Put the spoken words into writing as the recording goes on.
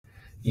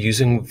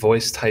Using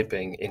voice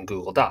typing in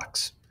Google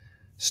Docs.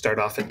 Start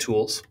off in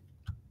Tools,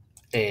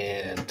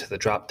 and to the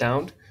drop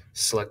down,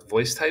 select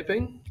voice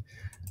typing.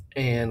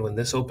 And when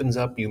this opens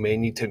up, you may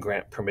need to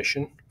grant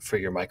permission for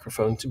your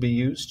microphone to be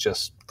used.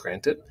 Just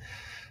grant it.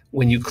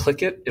 When you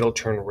click it, it'll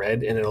turn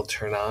red and it'll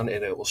turn on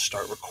and it will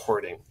start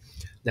recording.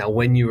 Now,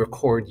 when you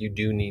record, you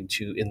do need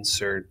to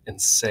insert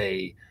and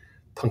say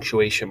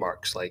punctuation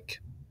marks like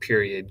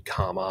period,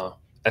 comma,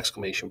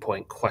 exclamation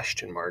point,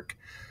 question mark.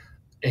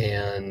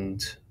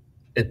 And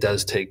it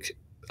does take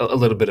a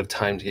little bit of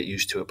time to get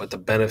used to it, but the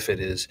benefit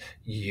is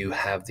you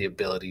have the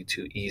ability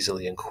to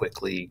easily and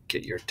quickly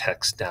get your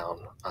text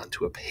down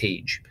onto a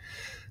page.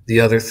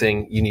 The other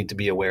thing you need to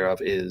be aware of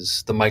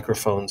is the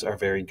microphones are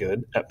very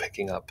good at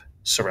picking up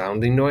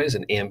surrounding noise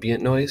and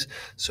ambient noise,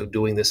 so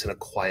doing this in a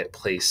quiet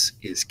place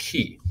is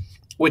key,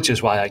 which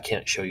is why I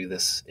can't show you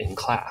this in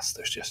class.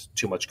 There's just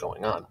too much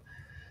going on.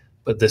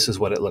 But this is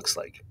what it looks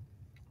like.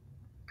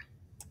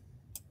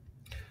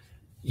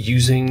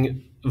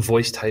 Using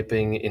voice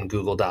typing in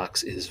Google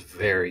Docs is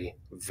very,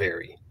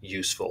 very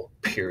useful,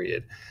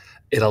 period.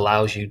 It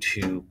allows you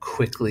to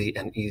quickly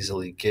and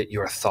easily get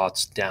your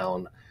thoughts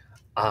down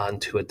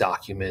onto a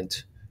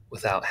document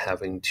without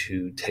having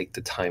to take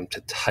the time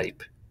to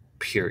type,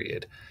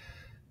 period.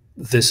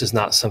 This is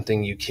not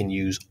something you can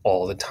use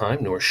all the time,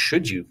 nor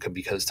should you,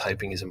 because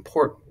typing is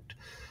important,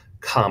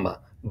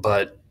 comma,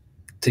 but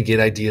to get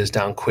ideas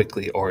down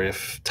quickly, or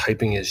if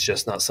typing is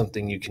just not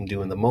something you can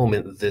do in the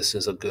moment, this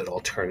is a good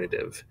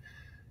alternative,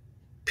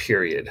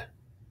 period.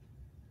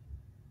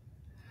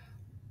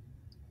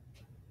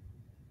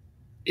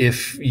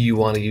 If you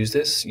want to use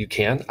this, you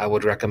can. I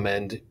would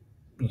recommend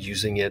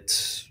using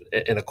it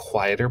in a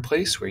quieter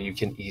place where you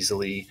can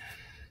easily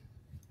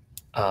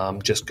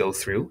just go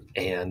through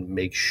and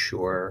make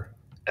sure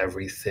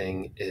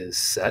everything is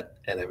set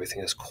and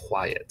everything is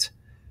quiet,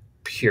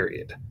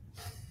 period.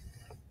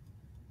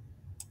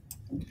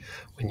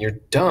 When you're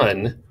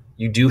done,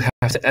 you do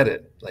have to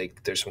edit.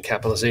 Like there's some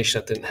capitalization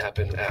that didn't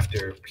happen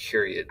after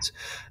periods,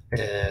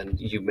 and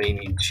you may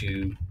need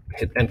to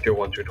hit enter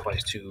once or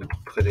twice to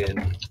put in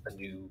a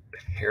new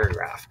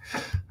paragraph.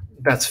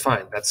 That's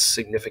fine. That's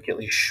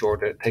significantly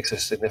shorter. It takes a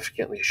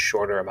significantly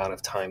shorter amount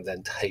of time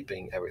than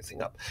typing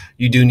everything up.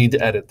 You do need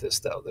to edit this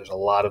though. There's a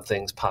lot of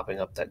things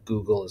popping up that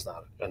Google is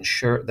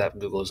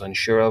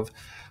unsure of,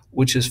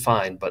 which is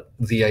fine, but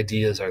the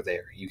ideas are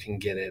there. You can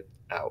get it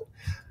out.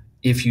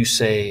 If you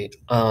say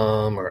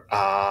or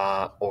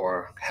ah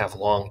or have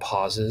long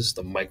pauses,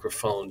 the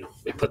microphone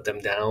may put them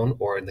down,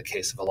 or in the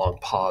case of a long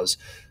pause,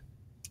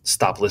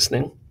 stop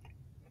listening.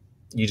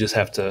 You just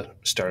have to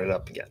start it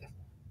up again.